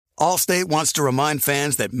Allstate wants to remind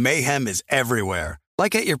fans that mayhem is everywhere,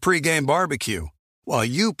 like at your pregame barbecue. While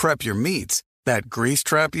you prep your meats, that grease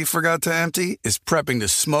trap you forgot to empty is prepping to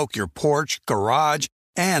smoke your porch, garage,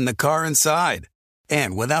 and the car inside.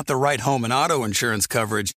 And without the right home and auto insurance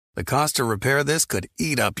coverage, the cost to repair this could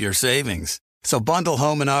eat up your savings. So bundle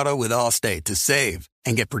home and auto with Allstate to save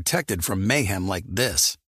and get protected from mayhem like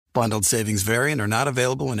this. Bundled savings vary and are not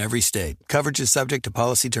available in every state. Coverage is subject to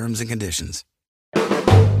policy terms and conditions.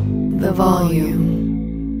 The Volume.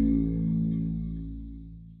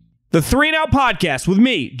 The 3 and Out podcast with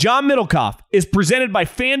me, John Middlecoff, is presented by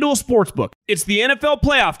FanDuel Sportsbook. It's the NFL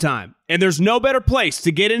playoff time, and there's no better place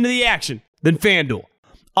to get into the action than FanDuel.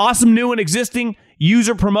 Awesome new and existing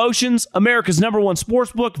user promotions, America's #1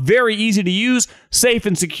 sportsbook, very easy to use, safe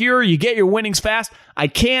and secure. You get your winnings fast. I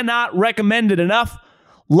cannot recommend it enough.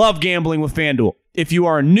 Love gambling with FanDuel. If you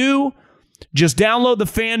are new, just download the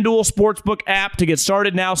FanDuel Sportsbook app to get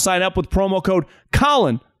started now. Sign up with promo code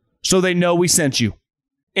Colin so they know we sent you.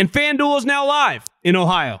 And FanDuel is now live in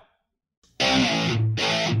Ohio.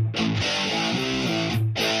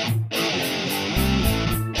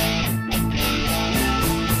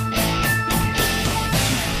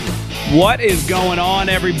 What is going on,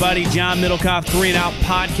 everybody? John Middlecoff, 3 and Out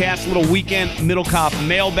podcast, little weekend Middlecoff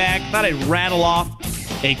mailbag. Thought I'd rattle off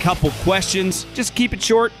a couple questions. Just keep it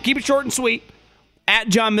short and sweet. At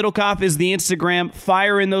John Middlecoff is the Instagram.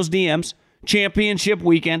 Fire in those DMs. Championship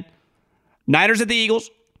weekend. Niners at the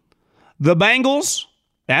Eagles. The Bengals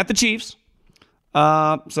at the Chiefs.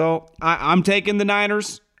 So I'm taking the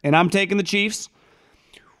Niners, and I'm taking the Chiefs.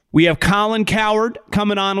 We have Colin Cowherd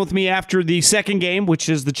coming on with me after the second game, which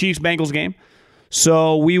is the Chiefs-Bengals game.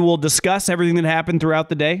 So we will discuss everything that happened throughout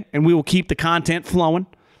the day, and we will keep the content flowing.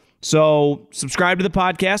 So subscribe to the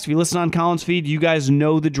podcast. If you listen on Colin's feed, you guys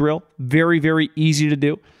know the drill. Very, very easy to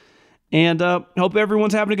do. And hope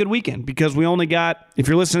everyone's having a good weekend, because we only got, if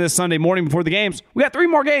you're listening to this Sunday morning before the games, we got 3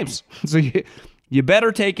 more games. So you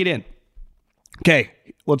better take it in. Okay,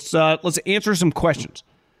 let's answer some questions.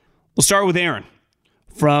 We'll start with Aaron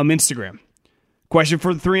from Instagram. Question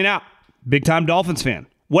for the 3 and Out. Big-time Dolphins fan.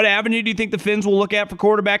 What avenue do you think the Fins will look at for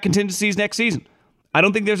quarterback contingencies next season? I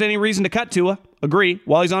don't think there's any reason to cut Tua. Agree,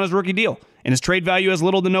 while he's on his rookie deal, and his trade value has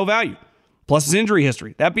little to no value. Plus his injury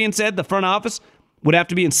history. That being said, the front office would have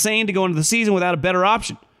to be insane to go into the season without a better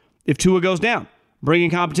option. If Tua goes down, bringing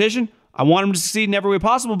competition, I want him to succeed in every way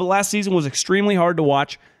possible, but last season was extremely hard to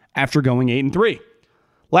watch after going 8-3.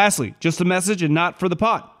 Lastly, just a message and not for the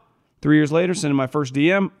pod. 3 years later, sending my first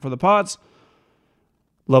DM for the pods.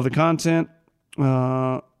 Love the content.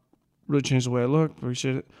 Really changed the way I look.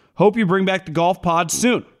 Appreciate it. Hope you bring back the golf pod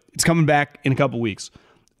soon. It's coming back in a couple weeks.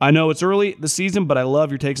 I know it's early this season, but I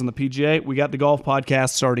love your takes on the PGA. We got the golf podcast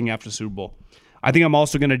starting after the Super Bowl. I think I'm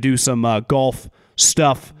also going to do some golf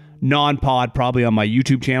stuff, non-pod, probably on my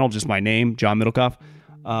YouTube channel, just my name, John Middlecoff.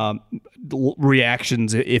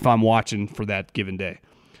 Reactions if I'm watching for that given day.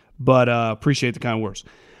 But appreciate the kind words.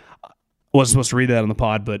 Wasn't supposed to read that on the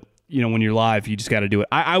pod, but when you're live, you just got to do it.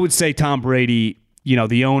 I would say Tom Brady,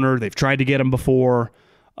 the owner, they've tried to get him before.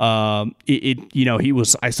 He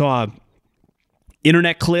was. I saw an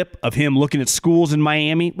internet clip of him looking at schools in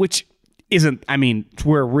Miami, which isn't, it's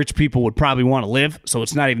where rich people would probably want to live, so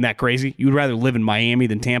it's not even that crazy. You would rather live in Miami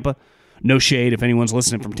than Tampa. No shade if anyone's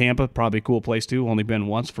listening from Tampa. Probably a cool place too. Only been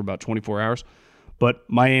once for about 24 hours. But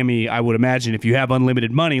Miami, I would imagine if you have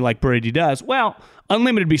unlimited money like Brady does, well,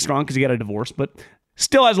 unlimited would be strong because he got a divorce, but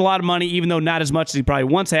still has a lot of money, even though not as much as he probably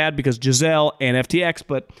once had because Giselle and FTX,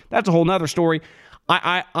 but that's a whole nother story.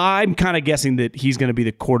 I'm kind of guessing that he's going to be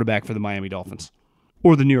the quarterback for the Miami Dolphins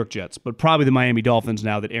or the New York Jets, but probably the Miami Dolphins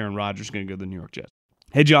now that Aaron Rodgers is going to go to the New York Jets.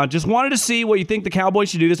 Hey, John, just wanted to see what you think the Cowboys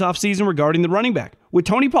should do this offseason regarding the running back. With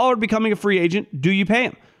Tony Pollard becoming a free agent, do you pay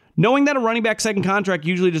him? Knowing that a running back's second contract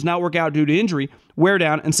usually does not work out due to injury, wear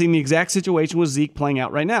down, and seeing the exact situation with Zeke playing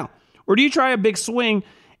out right now. Or do you try a big swing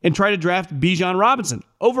and try to draft Bijan Robinson?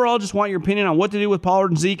 Overall, just want your opinion on what to do with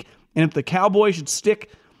Pollard and Zeke, and if the Cowboys should stick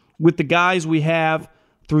with the guys we have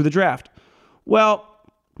through the draft. Well,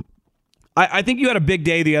 I think you had a big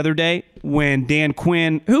day the other day when Dan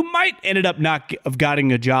Quinn, who might ended up not of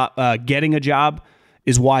getting a job,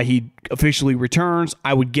 is why he officially returns.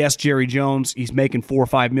 I would guess Jerry Jones, he's making $4 or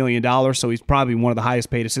 $5 million, so he's probably one of the highest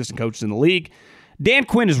paid assistant coaches in the league. Dan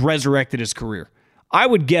Quinn has resurrected his career. I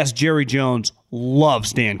would guess Jerry Jones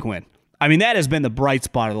loves Dan Quinn. That has been the bright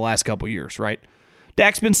spot of the last couple of years, right?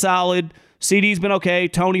 Dak's been solid. CD's been okay.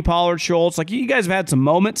 Tony, Pollard, Schultz. You guys have had some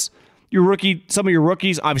moments. Some of your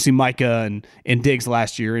rookies, obviously Micah and Diggs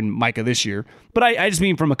last year and Micah this year. But I just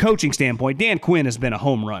mean from a coaching standpoint, Dan Quinn has been a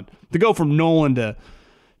home run. To go from Nolan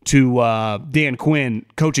to Dan Quinn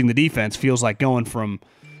coaching the defense feels like going from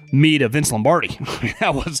me to Vince Lombardi.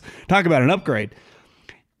 That was, talk about an upgrade.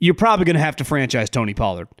 You're probably going to have to franchise Tony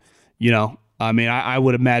Pollard. I mean, I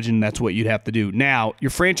would imagine that's what you'd have to do. Now,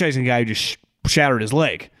 you're franchising a guy who just shattered his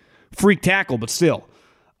leg. Freak tackle, but still.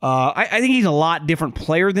 I think he's a lot different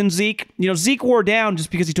player than Zeke. Zeke wore down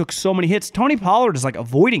just because he took so many hits. Tony Pollard is like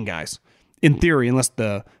avoiding guys, in theory, unless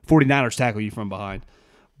the 49ers tackle you from behind.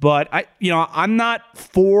 But I'm not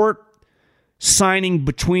for signing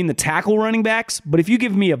between the tackle running backs, but if you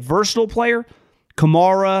give me a versatile player,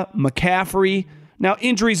 Kamara, McCaffrey, now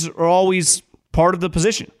injuries are always part of the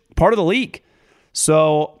position, part of the league.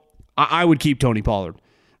 So I would keep Tony Pollard.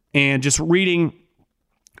 And just reading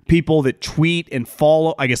people that tweet and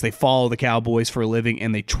follow, I guess they follow the Cowboys for a living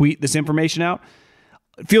and they tweet this information out,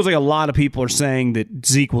 it feels like a lot of people are saying that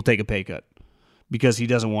Zeke will take a pay cut because he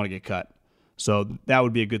doesn't want to get cut. So that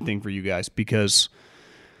would be a good thing for you guys because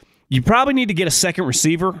you probably need to get a second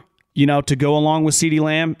receiver, to go along with CeeDee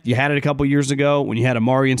Lamb. You had it a couple years ago when you had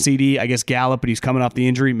Amari and CeeDee. I guess Gallup, but he's coming off the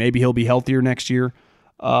injury. Maybe he'll be healthier next year.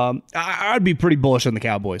 I'd be pretty bullish on the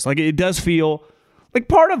Cowboys. Like, it does feel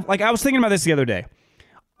like I was thinking about this the other day.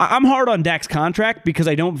 I'm hard on Dak's contract because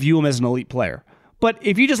I don't view him as an elite player. But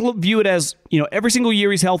if you just view it as, every single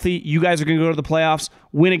year he's healthy, you guys are going to go to the playoffs,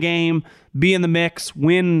 win a game, be in the mix,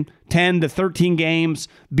 win 10 to 13 games,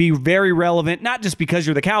 be very relevant, not just because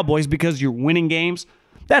you're the Cowboys, because you're winning games,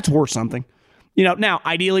 that's worth something. Now,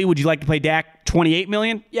 ideally, would you like to pay Dak $28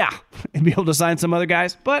 million? Yeah, and be able to sign some other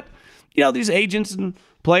guys. But, these agents and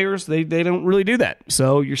players, they don't really do that.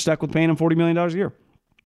 So you're stuck with paying him $40 million a year.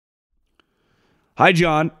 Hi,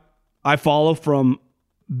 John. I follow from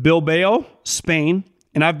Bilbao, Spain,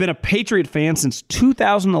 and I've been a Patriot fan since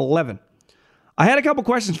 2011. I had a couple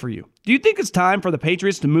questions for you. Do you think it's time for the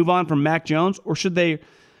Patriots to move on from Mac Jones, or should they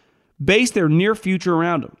base their near future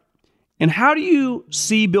around him? And how do you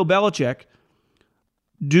see Bill Belichick?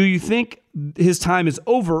 Do you think his time is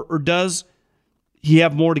over, or does he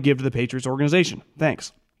have more to give to the Patriots organization?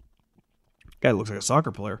 Thanks. Guy looks like a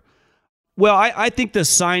soccer player. Well, I think the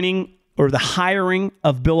signing or the hiring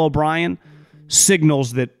of Bill O'Brien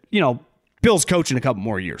signals that, Bill's coaching a couple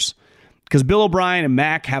more years. Because Bill O'Brien and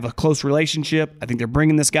Mac have a close relationship. I think they're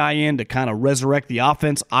bringing this guy in to kind of resurrect the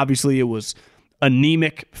offense. Obviously, it was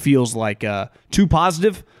anemic, feels like too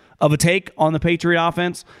positive of a take on the Patriot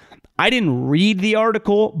offense. I didn't read the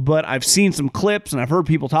article, but I've seen some clips and I've heard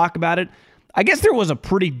people talk about it. I guess there was a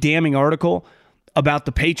pretty damning article about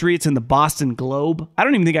the Patriots in the Boston Globe. I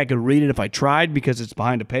don't even think I could read it if I tried because it's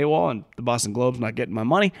behind a paywall and the Boston Globe's not getting my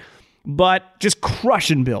money. But just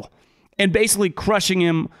crushing Bill and basically crushing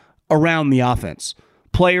him around the offense.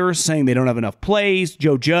 Players saying they don't have enough plays.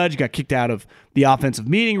 Joe Judge got kicked out of the offensive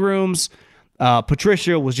meeting rooms.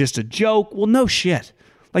 Patricia was just a joke. Well, no shit.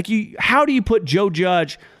 How do you put Joe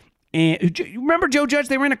Judge and remember Joe Judge?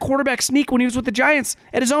 They ran a quarterback sneak when he was with the Giants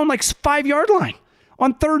at his own 5-yard line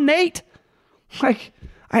on 3rd and 8.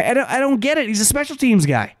 I don't get it. He's a special teams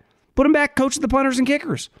guy. Put him back, coach the punters and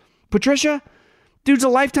kickers. Patricia, dude's a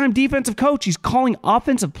lifetime defensive coach. He's calling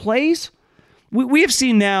offensive plays. We have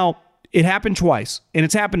seen now it happened twice, and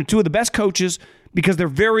it's happened to two of the best coaches because they're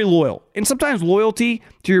very loyal. And sometimes loyalty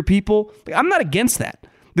to your people, I'm not against that.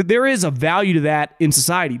 That there is a value to that in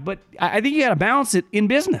society, but I think you got to balance it in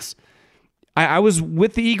business. I was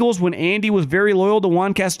with the Eagles when Andy was very loyal to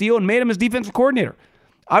Juan Castillo and made him his defensive coordinator.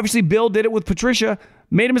 Obviously, Bill did it with Patricia,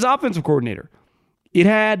 made him his offensive coordinator. It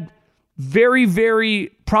had very,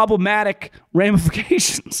 very problematic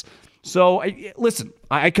ramifications. So, listen,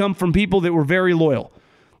 I come from people that were very loyal,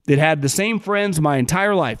 that had the same friends my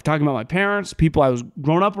entire life, talking about my parents, people I was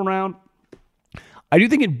grown up around. I do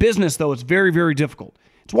think in business, though, it's very, very difficult.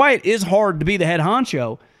 It's why it is hard to be the head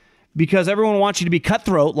honcho, because everyone wants you to be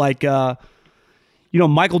cutthroat like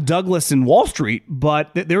Michael Douglas in Wall Street,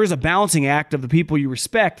 but there is a balancing act of the people you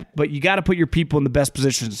respect, but you got to put your people in the best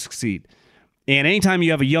position to succeed. And anytime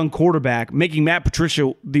you have a young quarterback, making Matt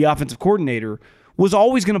Patricia the offensive coordinator was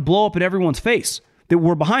always going to blow up in everyone's face that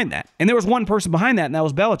were behind that. And there was one person behind that, and that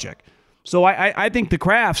was Belichick. So I think the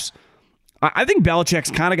Crafts, I think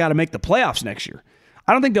Belichick's kind of got to make the playoffs next year.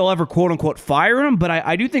 I don't think they'll ever quote-unquote fire him, but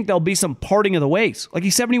I do think there'll be some parting of the ways.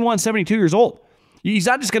 He's 71, 72 years old. He's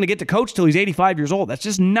not just going to get to coach till he's 85 years old. That's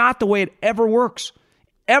just not the way it ever works.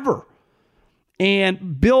 Ever.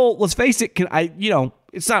 And Bill, let's face it,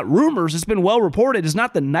 it's not rumors. It's been well reported. Is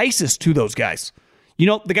not the nicest to those guys.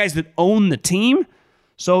 The guys that own the team.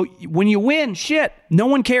 So when you win, shit, no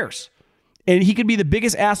one cares. And he could be the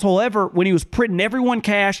biggest asshole ever when he was printing everyone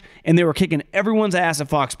cash and they were kicking everyone's ass at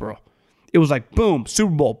Foxborough. It was like, boom,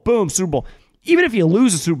 Super Bowl, boom, Super Bowl. even if you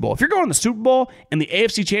lose a Super Bowl, if you're going to the Super Bowl and the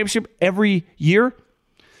AFC Championship every year,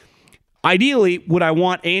 ideally, would I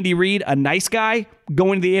want Andy Reid, a nice guy,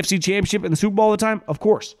 going to the AFC Championship and the Super Bowl all the time? Of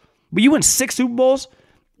course. But you win 6 Super Bowls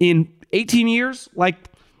in 18 years,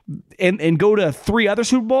 and go to 3 other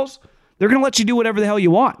Super Bowls, they're going to let you do whatever the hell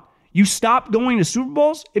you want. You stop going to Super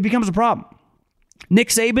Bowls, it becomes a problem. Nick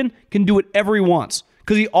Saban can do whatever he wants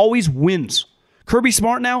because he always wins. Kirby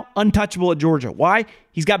Smart now, untouchable at Georgia. Why?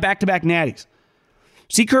 He's got back-to-back natties.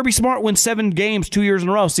 See Kirby Smart win 7 games 2 years in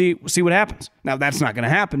a row. See what happens. Now, that's not going to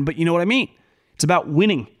happen, but you know what I mean. It's about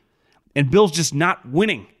winning. And Bill's just not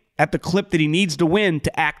winning at the clip that he needs to win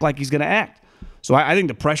to act like he's going to act. So I think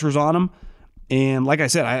the pressure's on him. And like I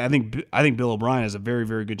said, I think Bill O'Brien has a very,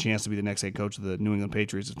 very good chance to be the next head coach of the New England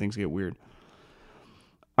Patriots if things get weird.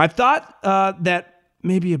 I thought that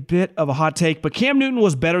maybe a bit of a hot take, but Cam Newton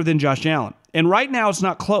was better than Josh Allen. And right now it's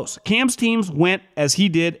not close. Cam's teams went as he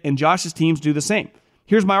did, and Josh's teams do the same.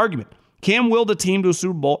 Here's my argument. Cam willed a team to a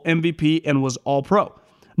Super Bowl MVP and was all-pro,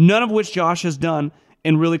 none of which Josh has done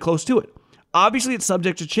and really close to it. Obviously, it's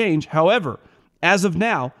subject to change. However, as of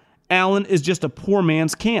now, Allen is just a poor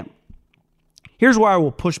man's Cam. Here's where I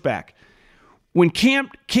will push back. When Cam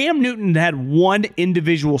Newton had one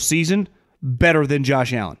individual season better than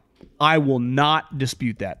Josh Allen, I will not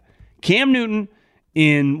dispute that. Cam Newton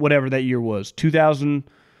in whatever that year was,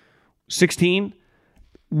 2016,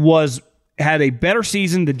 had a better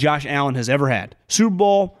season than Josh Allen has ever had. Super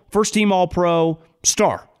Bowl, first team All-Pro,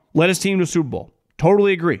 star. Led his team to Super Bowl.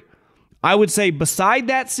 Totally agree. I would say beside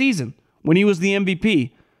that season, when he was the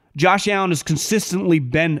MVP, Josh Allen has consistently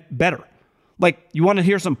been better. Like, you want to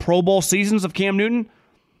hear some Pro Bowl seasons of Cam Newton?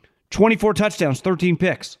 24 touchdowns, 13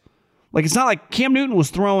 picks. Like, it's not like Cam Newton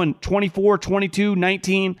was throwing 24, 22,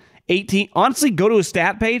 19, 18. Honestly, go to his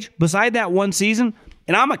stat page beside that one season,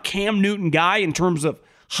 and I'm a Cam Newton guy in terms of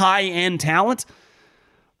high-end talent,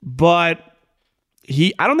 but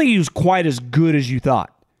I don't think he was quite as good as you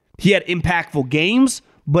thought. He had impactful games,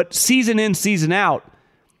 but season in, season out.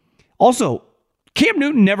 Also, Cam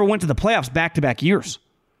Newton never went to the playoffs back-to-back years.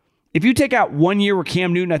 If you take out 1 year where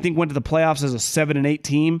Cam Newton, I think, went to the playoffs as a 7-8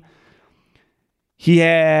 team,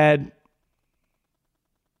 Cam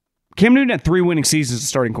Newton had 3 winning seasons as a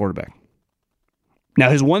starting quarterback. Now,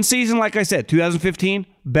 his one season, like I said, 2015,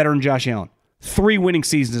 better than Josh Allen. 3 winning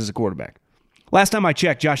seasons as a quarterback. Last time I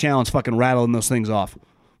checked, Josh Allen's fucking rattling those things off.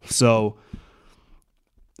 So,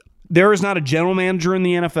 there is not a general manager in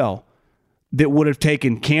the NFL that would have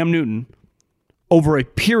taken Cam Newton over a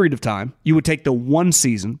period of time. You would take the one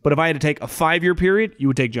season, but if I had to take a 5-year period, you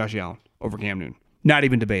would take Josh Allen over Cam Newton. Not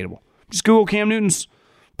even debatable. Just Google Cam Newton's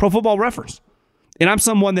Pro Football Reference. And I'm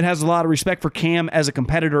someone that has a lot of respect for Cam as a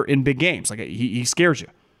competitor in big games. Like, he scares you.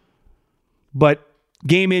 But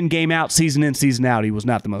game in, game out, season in, season out, he was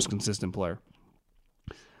not the most consistent player.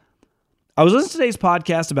 I was listening to today's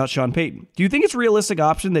podcast about Sean Payton. Do you think it's a realistic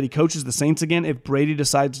option that he coaches the Saints again if Brady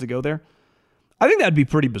decides to go there? I think that'd be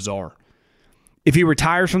pretty bizarre. If he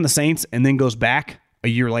retires from the Saints and then goes back a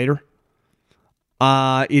year later,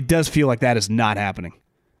 it does feel like that is not happening.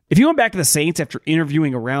 If he went back to the Saints after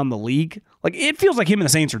interviewing around the league, like, it feels like him and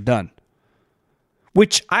the Saints are done.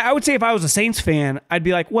 Which I would say if I was a Saints fan, I'd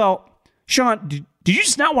be like, well, Sean, did you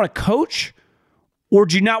just not want to coach? Or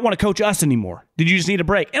do you not want to coach us anymore? Did you just need a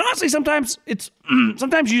break? And honestly, sometimes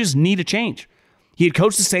sometimes you just need a change. He had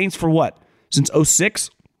coached the Saints for what? Since 2006?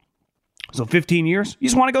 So 15 years? You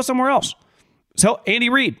just want to go somewhere else. So Andy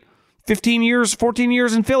Reid, 15 years, 14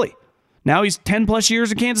 years in Philly. Now he's 10 plus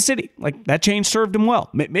years in Kansas City. Like, that change served him well.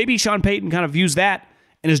 Maybe Sean Payton kind of views that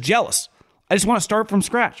and is jealous. I just want to start from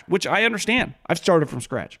scratch, which I understand. I've started from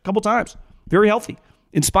scratch a couple times. Very healthy,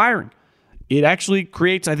 inspiring. It actually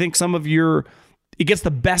creates, I think, it gets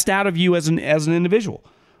the best out of you as an individual.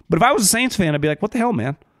 But if I was a Saints fan, I'd be like, what the hell,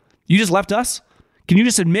 man? You just left us? Can you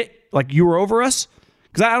just admit, like, you were over us?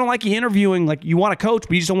 Because I don't like you interviewing, like, you want to coach,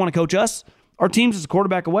 but you just don't want to coach us. Our team's just a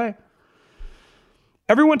quarterback away.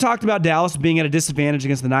 Everyone talked about Dallas being at a disadvantage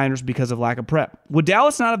against the Niners because of lack of prep. Would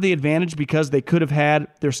Dallas not have the advantage because they could have had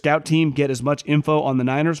their scout team get as much info on the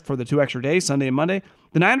Niners for the 2 extra days, Sunday and Monday?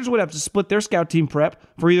 The Niners would have to split their scout team prep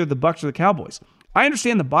for either the Bucs or the Cowboys. I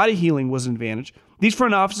understand the body healing was an advantage. These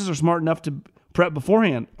front offices are smart enough to prep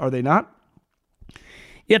beforehand, are they not?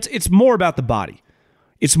 It's more about the body.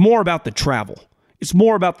 It's more about the travel. It's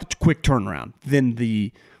more about the quick turnaround than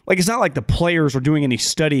it's not like the players are doing any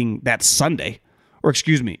studying that Sunday. Or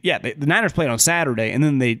excuse me, yeah, the Niners played on Saturday, and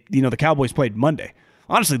then the Cowboys played Monday.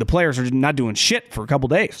 Honestly, the players are not doing shit for a couple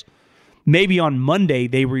days. Maybe on Monday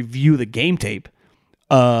they review the game tape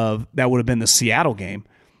of that would have been the Seattle game,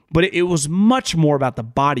 but it was much more about the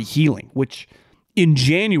body healing, which in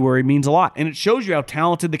January means a lot. And it shows you how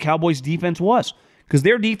talented the Cowboys defense was, because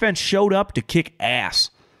their defense showed up to kick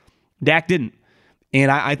ass. Dak didn't. And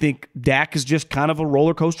I think Dak is just kind of a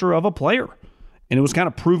roller coaster of a player. And it was kind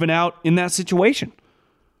of proven out in that situation,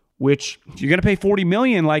 which if you're going to pay $40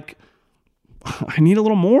 million, like, I need a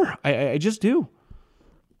little more. I just do.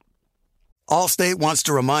 Allstate wants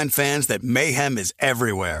to remind fans that mayhem is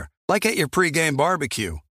everywhere, like at your pregame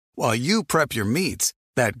barbecue. While you prep your meats,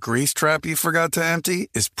 that grease trap you forgot to empty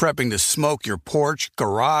is prepping to smoke your porch,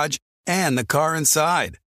 garage, and the car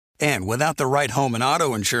inside. And without the right home and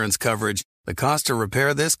auto insurance coverage, the cost to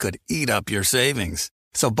repair this could eat up your savings.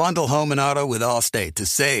 So bundle home and auto with Allstate to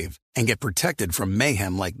save and get protected from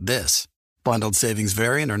mayhem like this. Bundled savings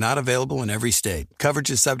vary and are not available in every state. Coverage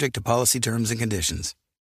is subject to policy terms and conditions.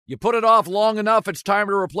 You put it off long enough, it's time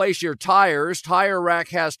to replace your tires. Tire Rack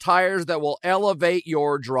has tires that will elevate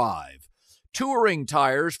your drive. Touring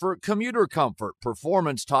tires for commuter comfort,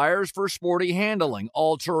 performance tires for sporty handling,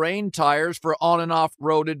 all-terrain tires for on- and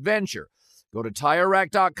off-road adventure. Go to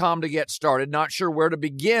TireRack.com to get started. Not sure where to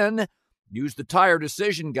begin? Use the Tire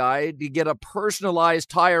Decision Guide to get a personalized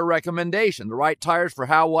tire recommendation, the right tires for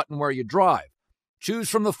how, what, and where you drive. Choose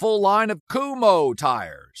from the full line of Kumho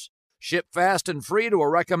tires. Ship fast and free to a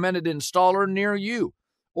recommended installer near you.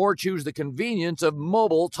 Or choose the convenience of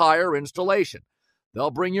mobile tire installation. They'll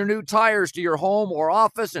bring your new tires to your home or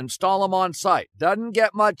office and install them on site. Doesn't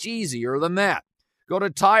get much easier than that. Go to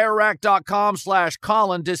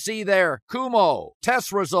TireRack.com/Colin to see their Kumho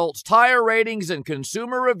test results, tire ratings, and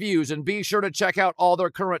consumer reviews, and be sure to check out all their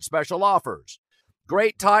current special offers.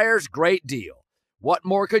 Great tires, great deal. What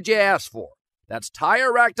more could you ask for? That's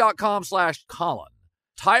TireRack.com/Colin.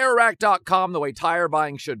 TireRack.com, the way tire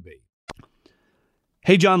buying should be.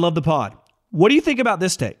 Hey, John, love the pod. What do you think about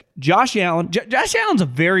this take? Josh Allen. Josh Allen's a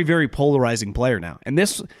very, very polarizing player now. And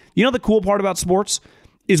this, you know, the cool part about sports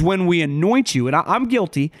is when we anoint you, and I'm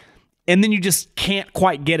guilty, and then you just can't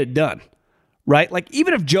quite get it done, right? Like,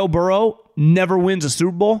 even if Joe Burrow never wins a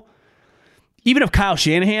Super Bowl, even if Kyle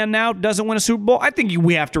Shanahan now doesn't win a Super Bowl, I think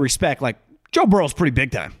we have to respect, like, Joe Burrow's pretty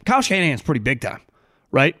big time. Kyle Shanahan's pretty big time,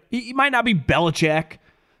 right? He might not be Belichick.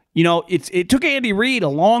 You know, it took Andy Reid a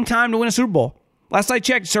long time to win a Super Bowl. Last I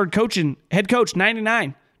checked, started coaching, head coach,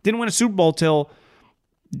 99. Didn't win a Super Bowl till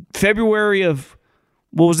February of,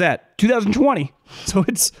 what was that, 2020. So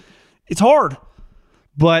it's hard.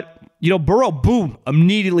 But, you know, Burrow, boom,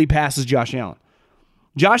 immediately passes Josh Allen.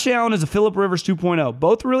 Josh Allen is a Phillip Rivers 2.0.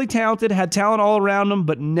 Both really talented, had talent all around them,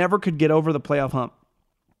 but never could get over the playoff hump.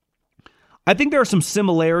 I think there are some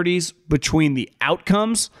similarities between the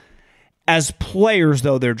outcomes. As players,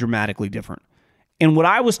 though, they're dramatically different. And what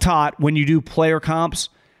I was taught when you do player comps,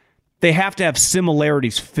 they have to have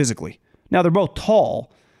similarities physically. Now, they're both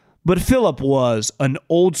tall, but Phillip was an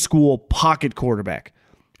old-school pocket quarterback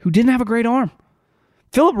who didn't have a great arm.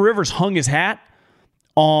 Phillip Rivers hung his hat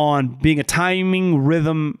on being a timing,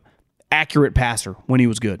 rhythm, accurate passer when he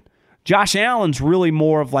was good. Josh Allen's really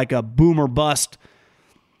more of like a boomer bust,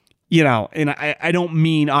 you know, and I don't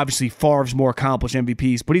mean, obviously, Favre's more accomplished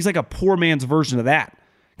MVPs, but he's like a poor man's version of that.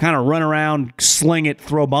 Kind of run around, sling it,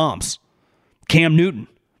 throw bombs. Cam Newton,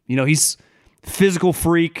 you know, he's physical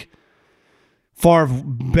freak. Far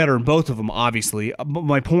better in both of them, obviously. But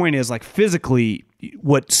my point is, like, physically,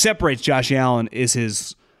 what separates Josh Allen is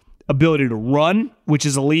his ability to run, which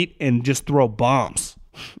is elite, and just throw bombs.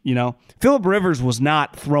 You know, Phillip Rivers was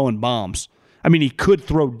not throwing bombs. I mean, he could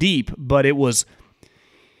throw deep, but it was.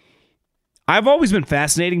 I've always been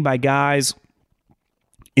fascinated by guys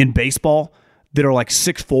in baseball that are like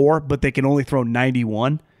 6'4", but they can only throw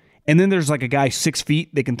 91. And then there's like a guy 6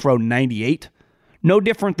 feet that can throw 98. No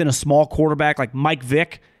different than a small quarterback. Like Mike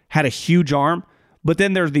Vick had a huge arm, but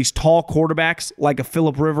then there's these tall quarterbacks like a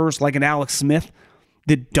Phillip Rivers, like an Alex Smith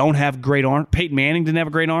that don't have great arm. Peyton Manning didn't have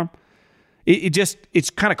a great arm. It's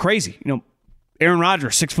kind of crazy. You know, Aaron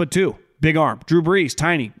Rodgers, 6'2", big arm. Drew Brees,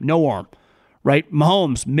 tiny, no arm. Right?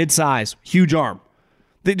 Mahomes, mid-size, huge arm.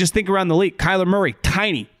 They just think around the league. Kyler Murray,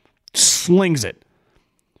 tiny, slings it.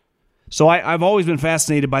 So I've always been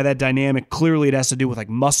fascinated by that dynamic. Clearly, it has to do with like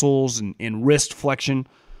muscles and wrist flexion.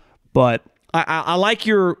 But I like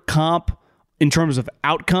your comp in terms of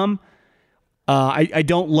outcome. I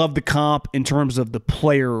don't love the comp in terms of the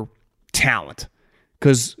player talent.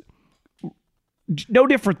 Because no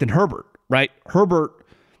different than Herbert, right? Herbert,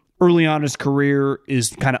 early on in his career,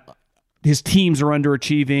 is kind of, his teams are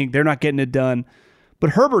underachieving. They're not getting it done.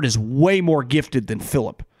 But Herbert is way more gifted than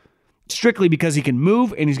Phillip, strictly because he can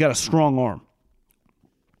move and he's got a strong arm.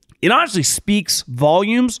 It honestly speaks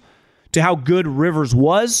volumes to how good Rivers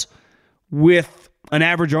was with, an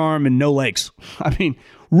average arm and no legs. I mean,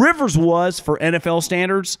 Rivers was, for NFL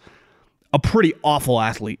standards, a pretty awful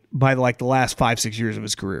athlete by the last 5-6 years of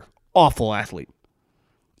his career. Awful athlete.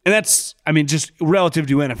 And that's, just relative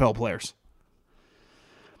to NFL players.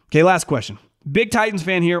 Okay, last question. Big Titans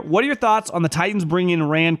fan here. What are your thoughts on the Titans bringing in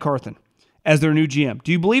Ran Carthon as their new GM?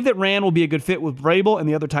 Do you believe that Ran will be a good fit with Vrabel and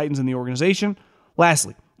the other Titans in the organization?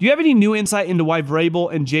 Lastly, do you have any new insight into why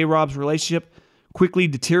Vrabel and J-Rob's relationship quickly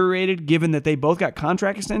deteriorated, given that they both got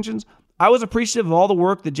contract extensions? I was appreciative of all the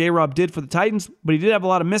work that J-Rob did for the Titans, but he did have a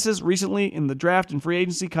lot of misses recently in the draft and free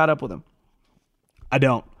agency caught up with him. I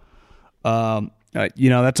don't.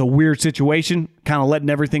 That's a weird situation, kind of letting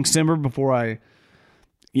everything simmer before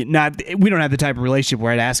we don't have the type of relationship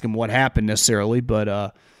where I'd ask him what happened necessarily,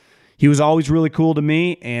 but he was always really cool to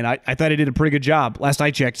me, and I thought he did a pretty good job. Last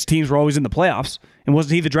I checked, his teams were always in the playoffs, and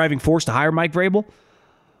wasn't he the driving force to hire Mike Vrabel?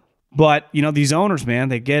 But, these owners, man,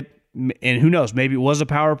 they get, and who knows, maybe it was a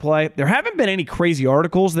power play. There haven't been any crazy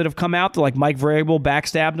articles that have come out that, Mike Vrabel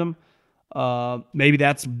backstabbed him. Maybe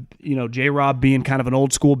that's, J-Rob being kind of an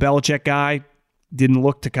old school Belichick guy, didn't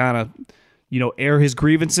look to kind of, air his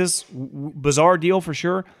grievances. Bizarre deal for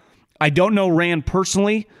sure. I don't know Rand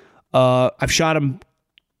personally. I've shot him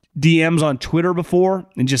DMs on Twitter before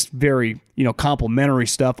and just very, complimentary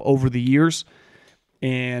stuff over the years.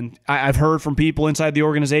 And I've heard from people inside the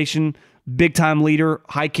organization, big time leader,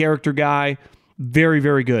 high character guy, very,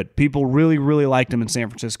 very good. People really, really liked him in San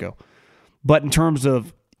Francisco. But in terms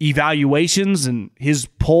of evaluations and his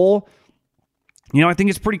poll, I think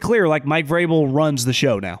it's pretty clear, Mike Vrabel runs the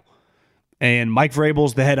show now. And Mike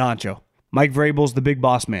Vrabel's the head honcho. Mike Vrabel's the big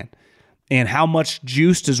boss man. And how much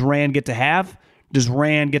juice does Rand get to have? Does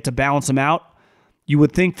Rand get to balance him out? You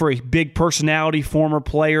would think for a big personality, former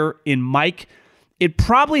player in Mike, it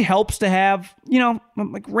probably helps to have,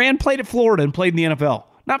 Rand played at Florida and played in the NFL.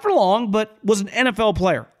 Not for long, but was an NFL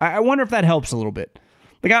player. I wonder if that helps a little bit.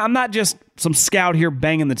 I'm not just some scout here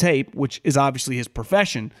banging the tape, which is obviously his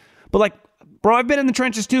profession, but bro, I've been in the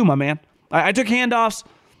trenches too, my man. I took handoffs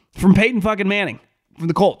from Peyton fucking Manning from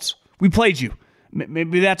the Colts. We played you.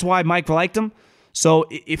 Maybe that's why Mike liked him. So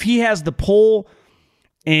if he has the pull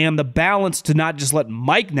and the balance to not just let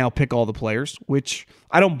Mike now pick all the players, which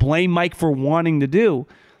I don't blame Mike for wanting to do,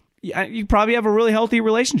 you probably have a really healthy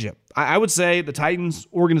relationship. I would say the Titans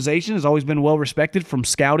organization has always been well respected from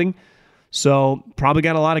scouting. So probably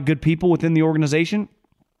got a lot of good people within the organization.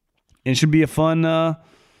 And it should be a fun, kind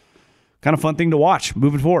of fun thing to watch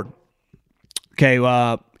moving forward.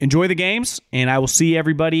 Okay, enjoy the games, and I will see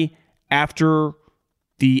everybody after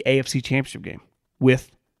the AFC Championship game with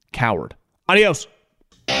Coward. Adios.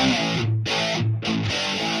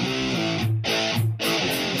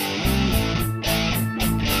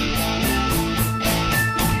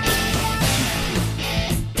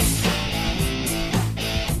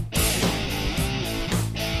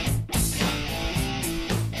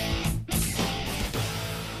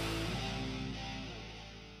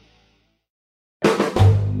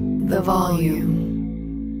 The volume.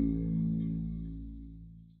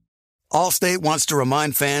 Allstate wants to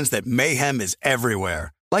remind fans that mayhem is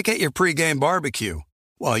everywhere, like at your pregame barbecue.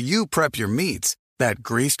 While you prep your meats, that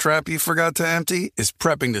grease trap you forgot to empty is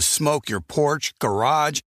prepping to smoke your porch,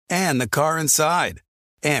 garage, and the car inside.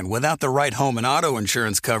 And without the right home and auto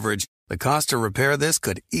insurance coverage, the cost to repair this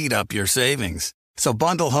could eat up your savings. So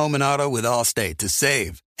bundle home and auto with Allstate to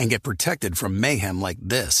save and get protected from mayhem like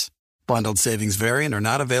this. Bundled savings vary and are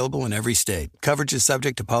not available in every state. Coverage is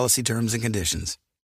subject to policy terms and conditions.